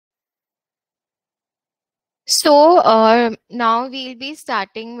So now we'll be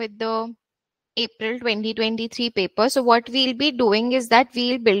starting with the April 2023 paper. So what we'll be doing is that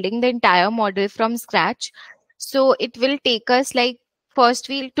we'll building the entire model from scratch. So it will take us like first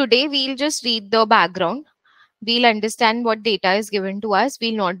today we'll just read the background. We'll understand what data is given to us.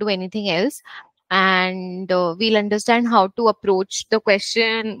 We'll not do anything else. And we'll understand how to approach the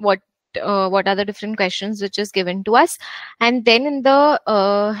question, what are the different questions which is given to us. And then in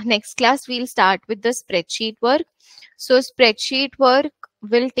the next class, we'll start with the spreadsheet work. So spreadsheet work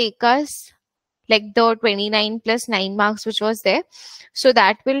will take us like the 29 plus 9 marks which was there. So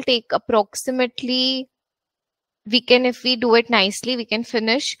that will take approximately, if we do it nicely, we can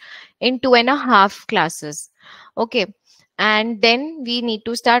finish in 2.5 classes. Okay. And then we need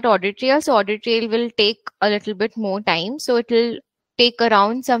to start audit trail. So audit trail will take a little bit more time. So it will take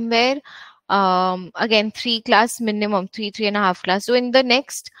around somewhere, again, 3 class minimum, 3.5 class. So in the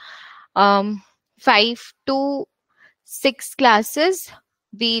next 5 to 6 classes,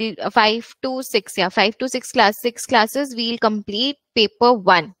 we'll 5 to 6, yeah, 6 classes, we'll complete paper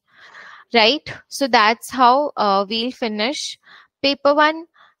 1. Right? So that's how we'll finish paper 1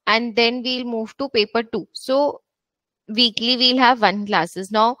 and then we'll move to paper 2. So weekly we'll have 1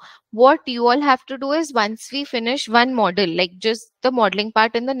 classes. Now what you all have to do is once we finish one model, like just the modeling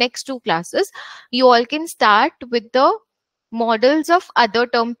part in the next 2 classes, you all can start with the models of other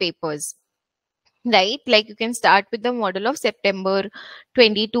term papers. Right? Like you can start with the model of September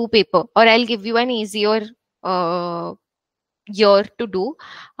 22 paper, or I'll give you an easier uh, year to do.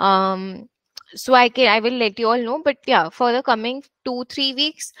 So I will let you all know, but yeah, for the coming 2-3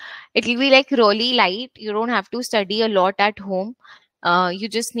 weeks it will be like really light. You don't have to study a lot at home. You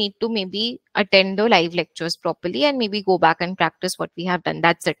just need to maybe attend the live lectures properly and maybe go back and practice what we have done.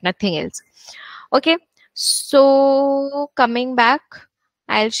 That's it, nothing else. Okay, so coming back,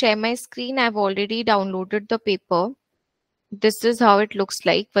 I'll share my screen. I've already downloaded the paper. This is how it looks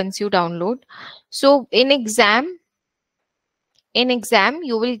like once you download. So in exam,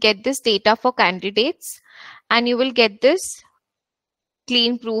 you will get this data for candidates and you will get this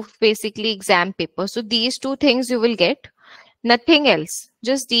clean proof, basically exam paper. So these two things you will get, nothing else,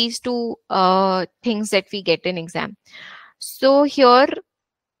 just these two things that we get in exam. So here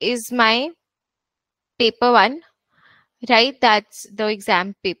is my paper 1, right? That's the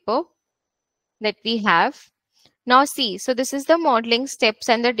exam paper that we have. Now see, so this is the modeling steps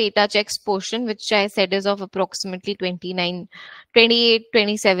and the data checks portion, which I said is of approximately 29, 28,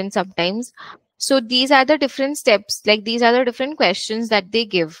 27 sometimes. So these are the different steps, like these are the different questions that they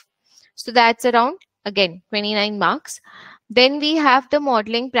give. So that's around, again, 29 marks. Then we have the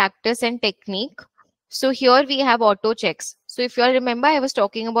modeling practice and technique. So here we have auto checks. So if you all remember, I was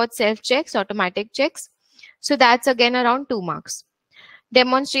talking about self checks, automatic checks. So that's again around 2 marks.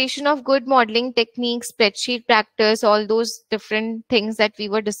 Demonstration of good modeling techniques, spreadsheet practice, all those different things that we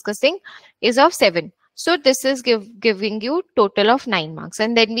were discussing is of 7. So this is giving you total of 9 marks.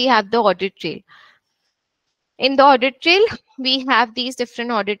 And then we have the audit trail. In the audit trail, we have these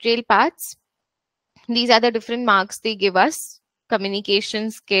different audit trail parts. These are the different marks they give us. Communication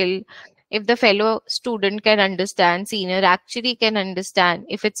skill, if the fellow student can understand, senior actuary can understand,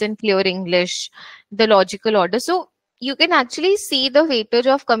 if it's in clear English, the logical order. So you can actually see the weightage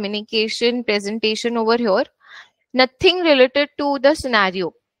of communication presentation over here. Nothing related to the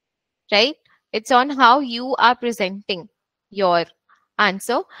scenario, right? It's on how you are presenting your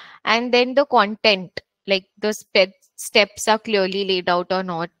answer. And then the content, like the steps are clearly laid out or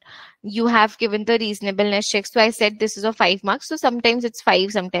not. You have given the reasonableness check. So I said this is a 5 marks. So sometimes it's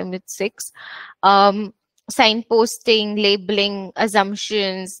 5, sometimes it's 6. Signposting, labeling,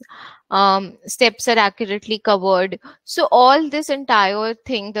 assumptions, steps are accurately covered. So all this entire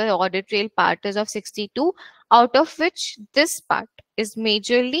thing, the audit trail part is of 62, out of which this part is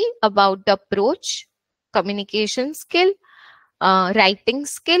majorly about the approach, communication skill, writing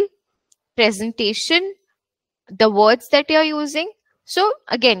skill, presentation, the words that you're using. So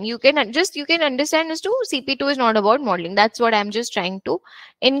again, you can understand as to CP2 is not about modeling. That's what I'm just trying to,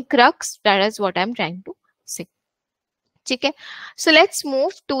 in crux, that is what I'm trying to say. Okay. So let's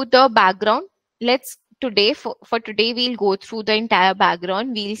move to the background. Let's today, for today, we'll go through the entire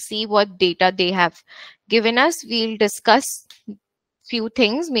background. We'll see what data they have given us. We'll discuss few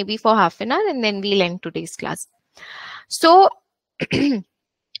things, maybe for half an hour, and then we'll end today's class. So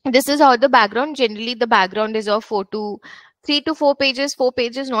this is how the background, generally the background is of 3 to 4 pages, 4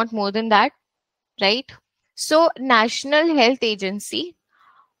 pages, not more than that, right? So National Health Agency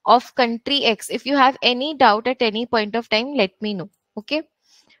of country X. If you have any doubt at any point of time, let me know. Okay.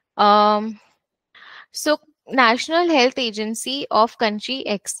 So National Health Agency of country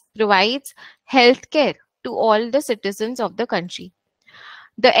X provides healthcare to all the citizens of the country.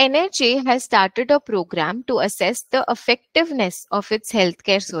 The NHA has started a program to assess the effectiveness of its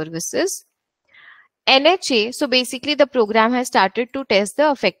healthcare services. NHA, so basically the program has started to test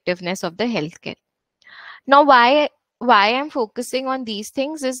the effectiveness of the healthcare. Now, why I'm focusing on these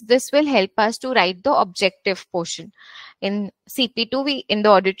things is this will help us to write the objective portion. In CP2, in the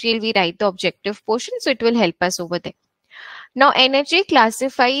auditory, we write the objective portion, so it will help us over there. Now, NHA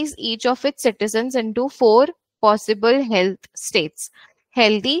classifies each of its citizens into 4 possible health states: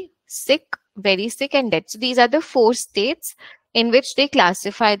 healthy, sick, very sick, and dead. So these are the 4 states in which they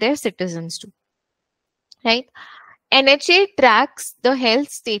classify their citizens to, right? NHA tracks the health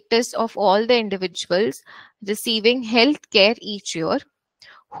status of all the individuals receiving health care each year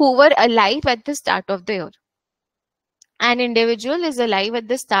who were alive at the start of the year. An individual is alive at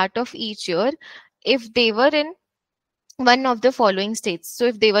the start of each year if they were in one of the following states. So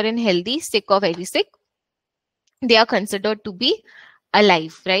if they were in healthy, sick, or very sick, they are considered to be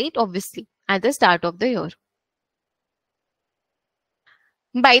alive, right? Obviously, at the start of the year.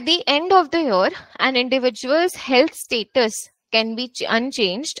 By the end of the year, an individual's health status can be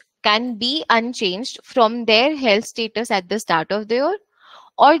unchanged from their health status at the start of the year,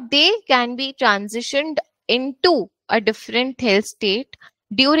 or they can be transitioned into a different health state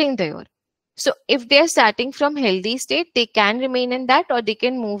during the year. So if they're starting from healthy state, they can remain in that, or they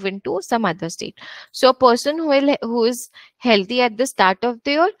can move into some other state. So a person who is healthy at the start of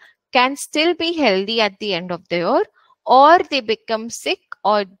the year can still be healthy at the end of the year, or they become sick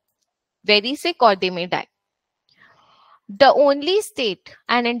or very sick, or they may die. The only state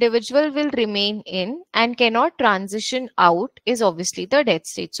an individual will remain in and cannot transition out is obviously the death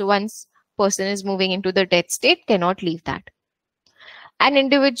state. So once person is moving into the death state, cannot leave that. An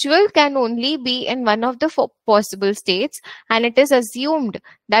individual can only be in one of the 4 possible states, and it is assumed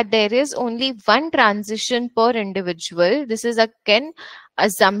that there is only one transition per individual. This is again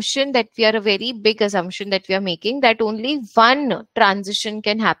assumption that we are a very big assumption that we are making, that only one transition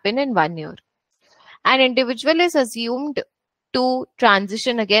can happen in 1 year. An individual is assumed to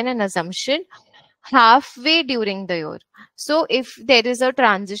transition, again an assumption, halfway during the year. So if there is a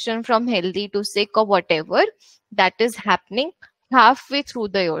transition from healthy to sick or whatever, that is happening halfway through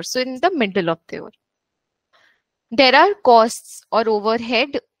the year, so in the middle of the year. There are costs or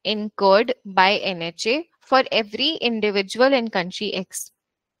overhead incurred by NHA for every individual in country X.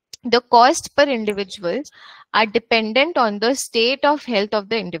 The cost per individual are dependent on the state of health of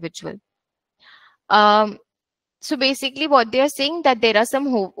the individual. So basically what they are saying, that there are some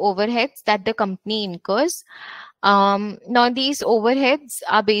overheads that the company incurs. Now these overheads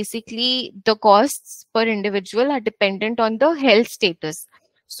are basically the costs per individual are dependent on the health status.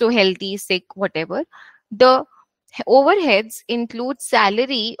 So healthy, sick, whatever. The overheads include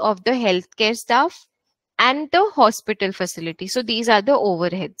salary of the healthcare staff and the hospital facility. So these are the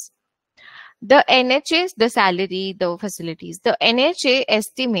overheads. The NHA, the salary, the facilities. The NHA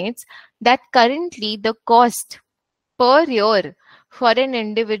estimates that currently the cost per year for an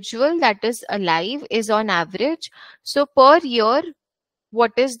individual that is alive is on average. So per year,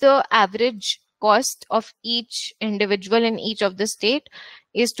 what is the average cost of each individual in each of the state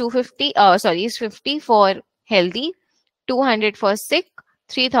is 50 for healthy, 200 for sick,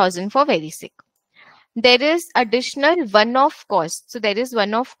 3000 for very sick. There is additional one-off cost. So there is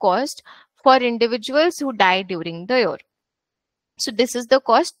one-off cost for individuals who die during the year. So this is the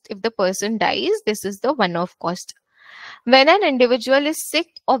cost. If the person dies, this is the one-off cost. When an individual is sick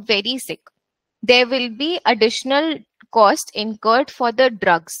or very sick, there will be additional cost incurred for the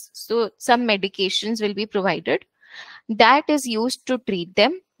drugs. So some medications will be provided that is used to treat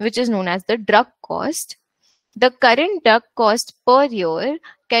them, which is known as the drug cost. The current drug cost per year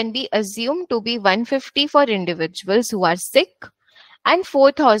can be assumed to be 150 for individuals who are sick and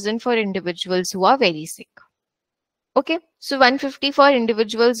 4000 for individuals who are very sick. Okay, so 150 for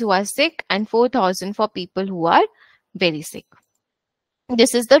individuals who are sick and 4000 for people who are very sick.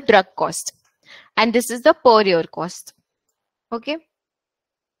 This is the drug cost, and this is the per year cost. Okay.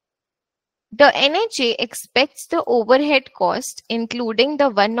 The NHA expects the overhead cost, including the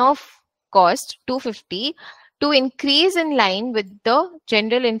one-off cost 250, to increase in line with the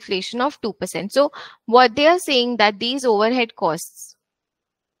general inflation of 2%. So what they are saying, that these overhead costs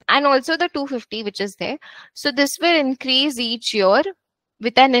and also the 250 which is there, so this will increase each year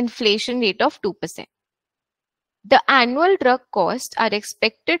with an inflation rate of 2%. The annual drug costs are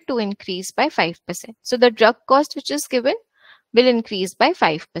expected to increase by 5%. So the drug cost which is given will increase by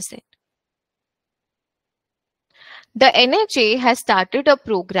 5%. The NHA has started a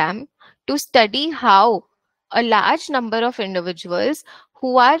program to study how a large number of individuals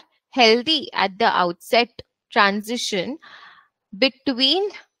who are healthy at the outset transition between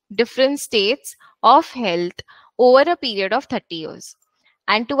different states of health over a period of 30 years,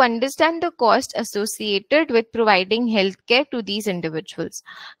 and to understand the cost associated with providing healthcare to these individuals.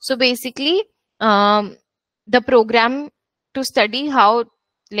 So basically, the program to study how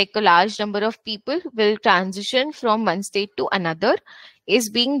like a large number of people will transition from one state to another is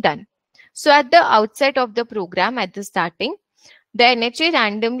being done. So at the outset of the program, at the starting, the NHA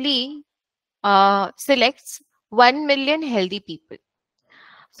randomly selects 1 million healthy people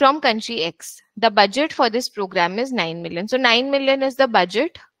from country X. The budget for this program is 9 million. So 9 million is the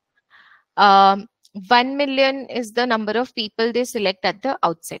budget. 1 million is the number of people they select at the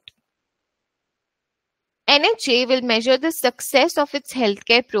outset. NHA will measure the success of its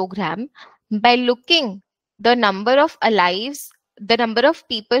healthcare program by looking the number of the number of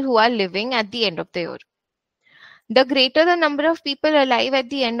people who are living at the end of the year. The greater the number of people alive at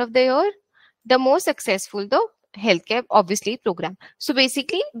the end of the year, the more successful the healthcare, obviously, program. So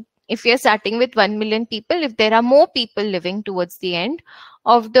basically, if we are starting with 1 million people, if there are more people living towards the end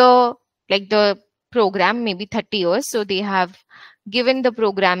of the program, maybe 30 years, so they have given the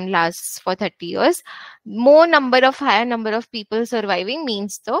program lasts for 30 years, higher number of people surviving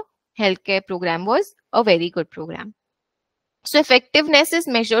means the healthcare program was a very good program. So effectiveness is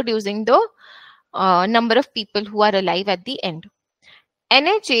measured using the number of people who are alive at the end.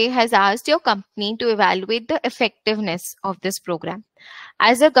 NHA has asked your company to evaluate the effectiveness of this program.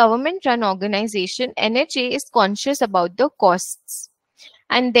 As a government-run organization, NHA is conscious about the costs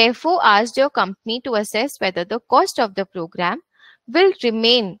and therefore asked your company to assess whether the cost of the program will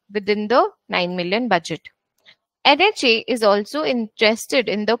remain within the 9 million budget. NHA is also interested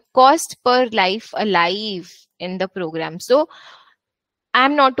in the cost per life alive in the program. So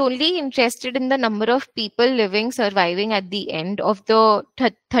I'm not only interested in the number of people living, surviving at the end of the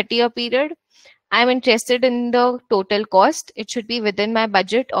 30-year period. I'm interested in the total cost. It should be within my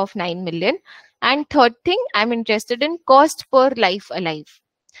budget of 9 million. And third thing, I'm interested in cost per life alive.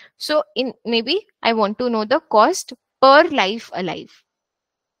 So maybe I want to know the cost per life alive,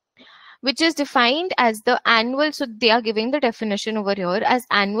 which is defined as the annual. So they are giving the definition over here as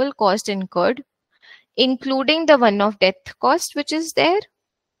annual cost incurred, including the one-off death cost, which is there,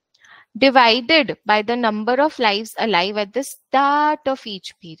 divided by the number of lives alive at the start of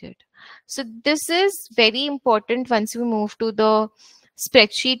each period. So this is very important once we move to the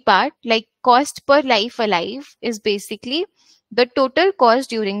spreadsheet part. Like cost per life alive is basically the total cost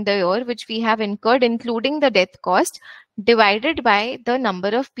during the year which we have incurred, including the death cost, divided by the number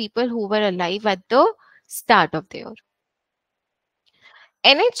of people who were alive at the start of the year.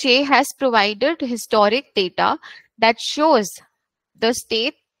 NHA has provided historic data that shows the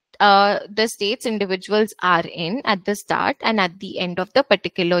states individuals are in at the start and at the end of the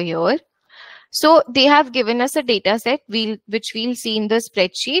particular year. So they have given us a data set which we'll see in the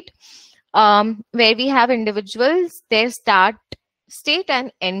spreadsheet, where we have individuals, their start state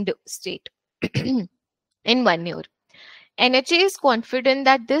and end state in 1 year. NHA is confident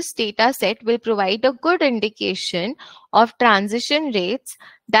that this data set will provide a good indication of transition rates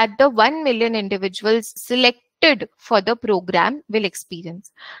that the 1 million individuals selected for the program will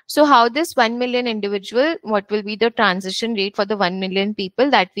experience. So how this 1 million individual, what will be the transition rate for the 1 million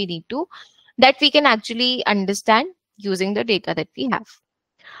people that we can actually understand using the data that we have.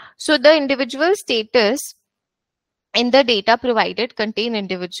 So the individual status in the data provided contain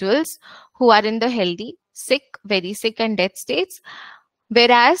individuals who are in the healthy, sick, very sick and death states,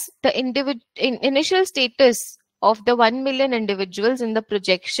 whereas the initial status of the 1 million individuals in the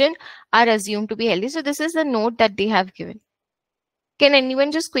projection are assumed to be healthy. So this is the note that they have given. Can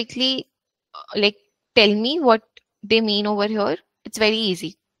anyone just quickly tell me what they mean over here? It's very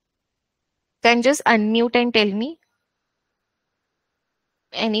easy. Can just unmute and tell me?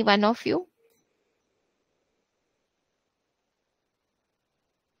 Any one of you?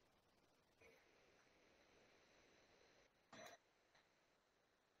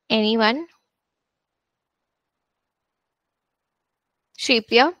 Anyone?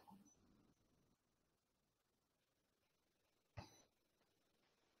 Shapia?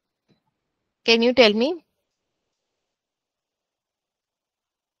 Can you tell me?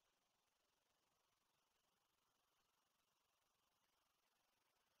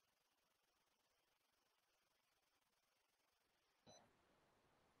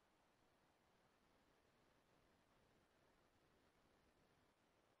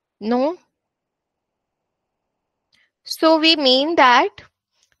 No? So we mean that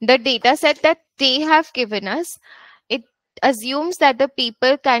the data set that they have given us, it assumes that the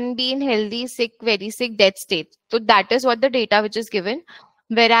people can be in healthy, sick, very sick, death state. So that is what the data which is given.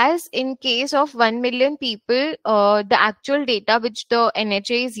 Whereas in case of 1 million people, the actual data which the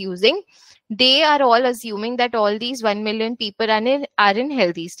NHA is using, they are all assuming that all these 1 million people are in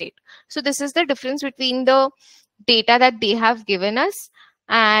healthy state. So this is the difference between the data that they have given us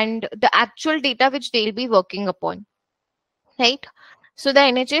and the actual data which they'll be working upon, right? So the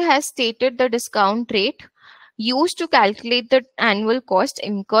NHA has stated the discount rate used to calculate the annual cost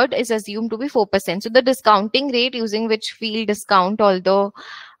incurred is assumed to be 4%. So the discounting rate using which we'll discount all the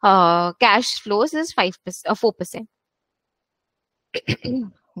cash flows is 5%, 4%.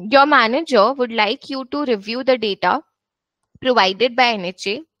 Your manager would like you to review the data provided by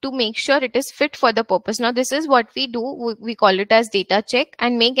NHA to make sure it is fit for the purpose. Now, this is what we do. We call it as data check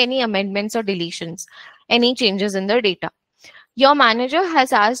and make any amendments or deletions, any changes in the data. Your manager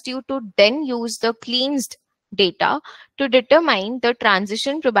has asked you to then use the cleansed data to determine the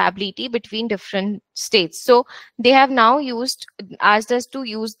transition probability between different states. So they have now asked us to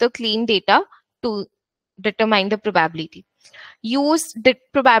use the clean data to determine the probability. Use the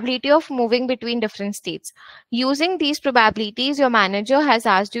probability of moving between different states. Using these probabilities, your manager has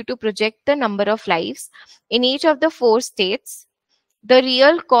asked you to project the number of lives in each of the 4 states, the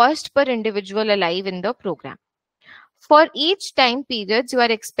real cost per individual alive in the program. For each time periods you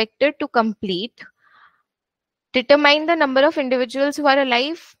are expected to complete, determine the number of individuals who are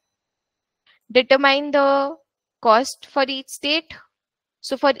alive, determine the cost for each state.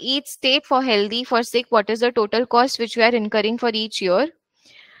 So for each state, for healthy, for sick, what is the total cost which we are incurring for each year?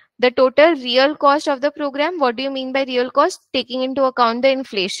 The total real cost of the program. What do you mean by real cost? Taking into account the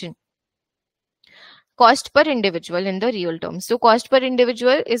inflation. Cost per individual in the real terms. So cost per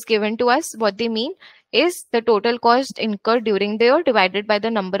individual is given to us. What they mean is the total cost incurred during the year divided by the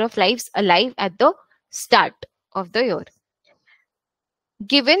number of lives alive at the start of the year.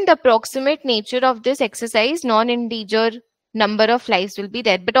 Given the approximate nature of this exercise, non-integer number of lives will be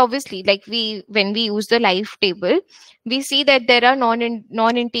there. But obviously, like when we use the life table, we see that there are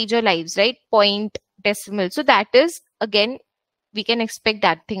non-integer lives, right? Point, decimal. So that is, again, we can expect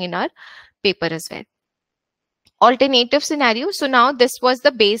that thing in our paper as well. Alternative scenario. So now this was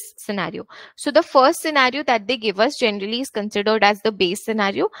the base scenario. So the first scenario that they give us generally is considered as the base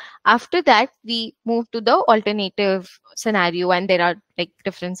scenario. After that, we move to the alternative scenario, and there are like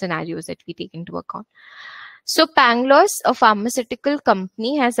different scenarios that we take into account. So Pangloss, a pharmaceutical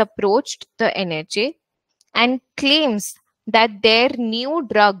company, has approached the NHA and claims that their new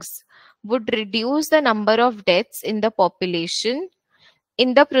drugs would reduce the number of deaths in the population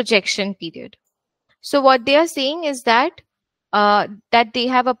in the projection period. So what they are saying is that that they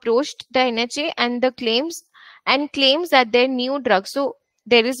have approached the NHA and claims that their new drug. So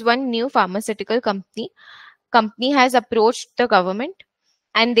there is one new pharmaceutical company has approached the government,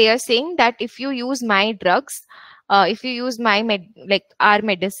 and they are saying that if you use my drugs, if you use my our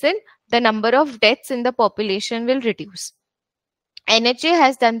medicine, the number of deaths in the population will reduce. NHA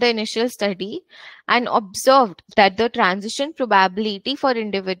has done the initial study and observed that the transition probability for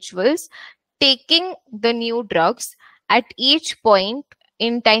individuals taking the new drugs at each point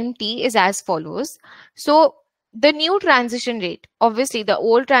in time t is as follows. So the new transition rate, obviously the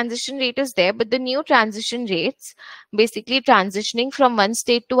old transition rate is there, but the new transition rates, basically transitioning from one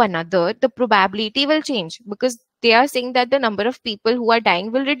state to another, the probability will change because they are saying that the number of people who are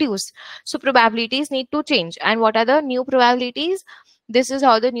dying will reduce. So probabilities need to change. And what are the new probabilities? This is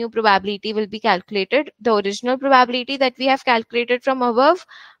how the new probability will be calculated. The original probability that we have calculated from above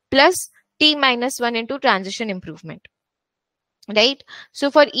plus t minus 1 into transition improvement, right?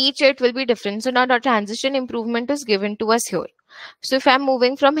 So for each it will be different. So now the transition improvement is given to us here. So if I'm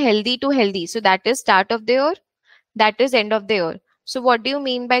moving from healthy to healthy, so that is start of the year, that is end of the year. So what do you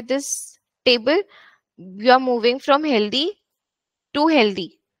mean by this table? You are moving from healthy to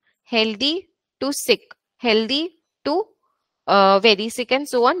healthy, healthy to sick, healthy to very sick, and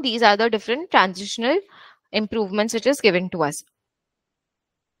so on. These are the different transitional improvements which is given to us.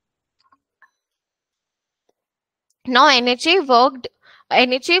 Now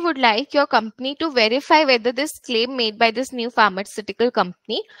NHA would like your company to verify whether this claim made by this new pharmaceutical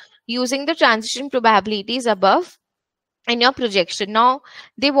company using the transition probabilities above in your projection. Now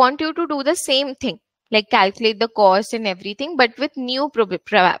they want you to do the same thing, like calculate the cost and everything, but with new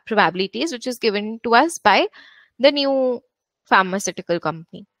probabilities which is given to us by the new pharmaceutical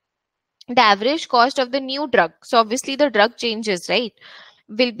company. The average cost of the new drug, so obviously the drug changes, right,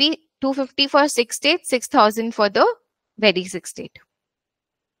 will be 250 for 6 states, 6,000 for the very sick state.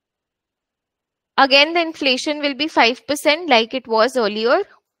 Again, the inflation will be 5% like it was earlier,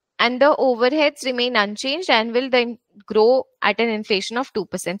 and the overheads remain unchanged and will then grow at an inflation of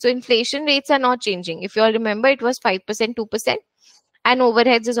 2%. So inflation rates are not changing. If you all remember, it was 5%, 2%. and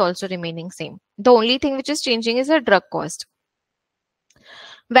overheads is also remaining same. The only thing which is changing is the drug cost.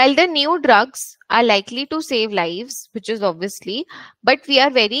 While the new drugs are likely to save lives, which is obviously, but we are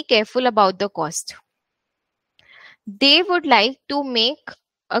very careful about the cost. They would like to make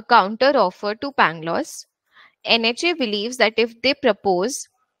a counter offer to Pangloss. NHA believes that if they propose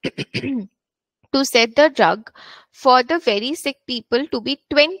to set the drug for the very sick people to be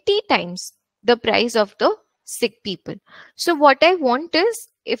 20 times the price of the sick people. So what I want is,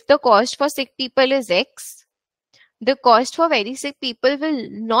 if the cost for sick people is X, the cost for very sick people will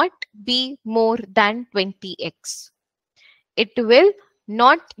not be more than 20x. It will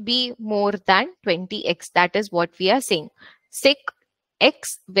not be more than 20x. That is what we are saying. Sick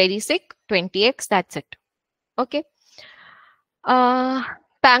X, very sick, 20x, that's it. Okay.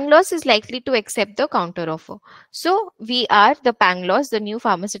 Pangloss is likely to accept the counter offer. So the Pangloss, the new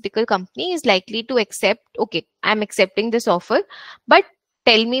pharmaceutical company, is likely to accept, okay, I'm accepting this offer, but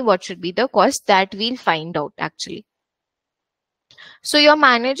tell me what should be the cost. That we'll find out actually. So your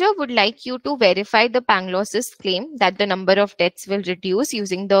manager would like you to verify the Pangloss's claim that the number of deaths will reduce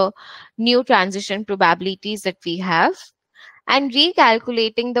using the new transition probabilities that we have, and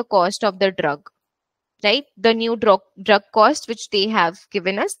recalculating the cost of the drug, right? The new drug cost which they have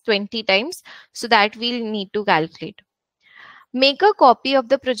given us 20 times, so that we'll need to calculate. Make a copy of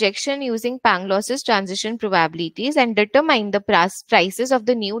the projection using Pangloss's transition probabilities and determine the prices of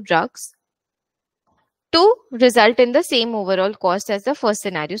the new drugs to result in the same overall cost as the first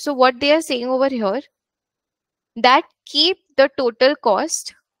scenario. So what they are saying over here, that keep the total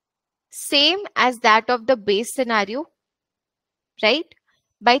cost same as that of the base scenario, right?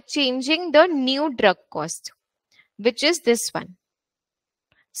 By changing the new drug cost, which is this one.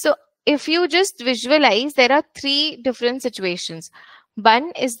 So if you just visualize, there are three different situations.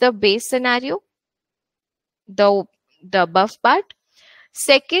 One is the base scenario, the above part.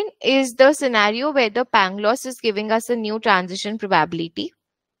 Second is the scenario where the Pangloss is giving us a new transition probability,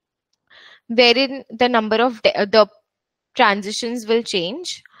 wherein the number of the transitions will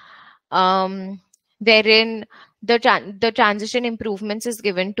change, wherein the transition improvements is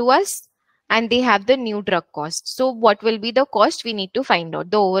given to us, and they have the new drug cost. So what will be the cost? We need to find out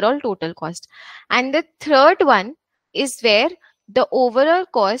the overall total cost. And the third one is where the overall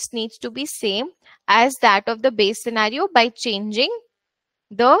cost needs to be same as that of the base scenario by changing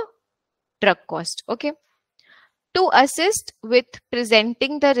the drug cost. Okay. To assist with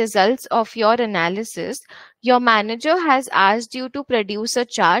presenting the results of your analysis, your manager has asked you to produce a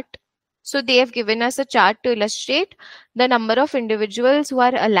chart. So they have given us a chart to illustrate the number of individuals who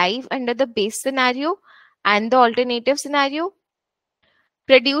are alive under the base scenario and the alternative scenario.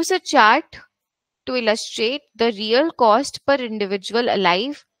 Produce a chart to illustrate the real cost per individual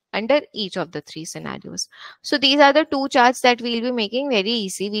alive under each of the three scenarios. So these are the two charts that we'll be making very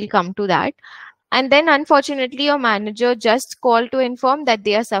easy. We'll come to that. And then unfortunately, your manager just called to inform that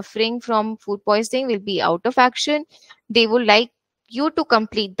they are suffering from food poisoning, will be out of action. They would like you to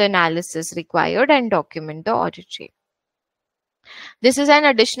complete the analysis required and document the audit trail. This is an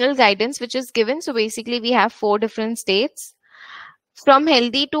additional guidance which is given. So basically, we have 4 different states. From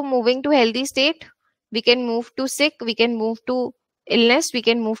healthy to moving to healthy state, we can move to sick, we can move to illness, we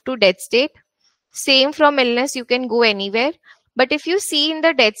can move to death state. Same from illness, you can go anywhere. But if you see in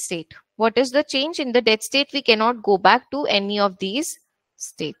the death state, what is the change? In the death state, we cannot go back to any of these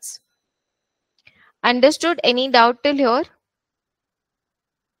states. Understood? Any doubt till here?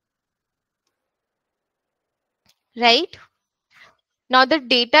 Right? Now the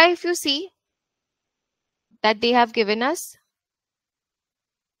data, if you see that they have given us,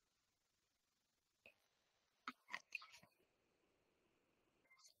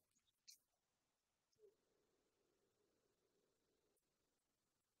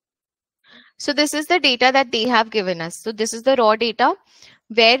 so this is the data that they have given us. So this is the raw data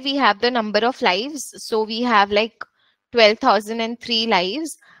where we have the number of lives. So we have like 12,003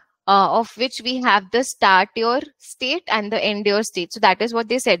 lives, of which we have the start year state and the end year state. So that is what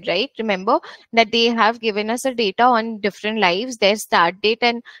they said, right? Remember that they have given us a data on different lives, their start date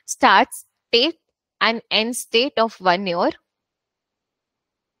and start state and end state of 1 year.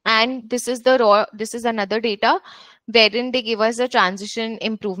 And this is the raw, this is another data wherein they give us a transition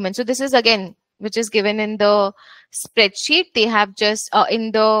improvement. So this is again, which is given in the spreadsheet. They have just,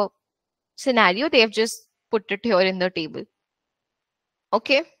 in the scenario, they have just put it here in the table.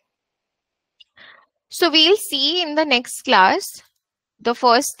 Okay. So we'll see in the next class, the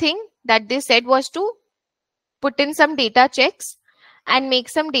first thing that they said was to put in some data checks and make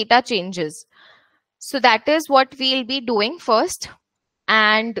some data changes. So that is what we'll be doing first.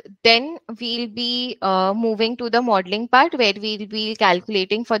 And then we'll be moving to the modeling part, where we'll be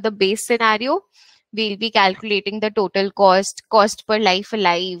calculating for the base scenario. We'll be calculating the total cost, cost per life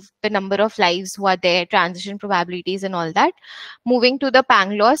alive, the number of lives who are there, transition probabilities and all that. Moving to the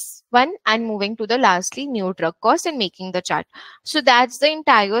Pang loss one, and moving to the lastly new drug cost, and making the chart. So that's the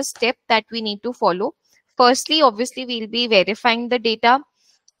entire step that we need to follow. Firstly, obviously, we'll be verifying the data,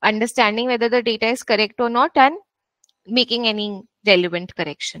 understanding whether the data is correct or not, and making any relevant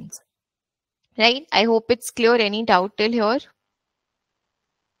corrections. Right? I hope it's clear. Any doubt till here?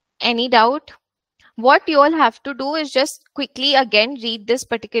 Any doubt? What you all have to do is just quickly again read this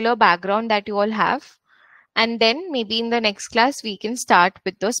particular background that you all have. And then maybe in the next class, we can start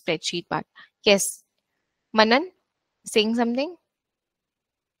with the spreadsheet part. Yes. Manan, saying something?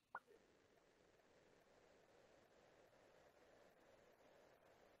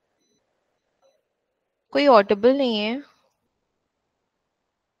 कोई Audible नहीं है.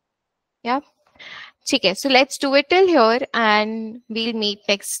 Yeah. ठीक है. So let's do it till here, and we'll meet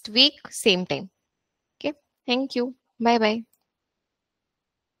next week, same time. Okay. Thank you. Bye bye.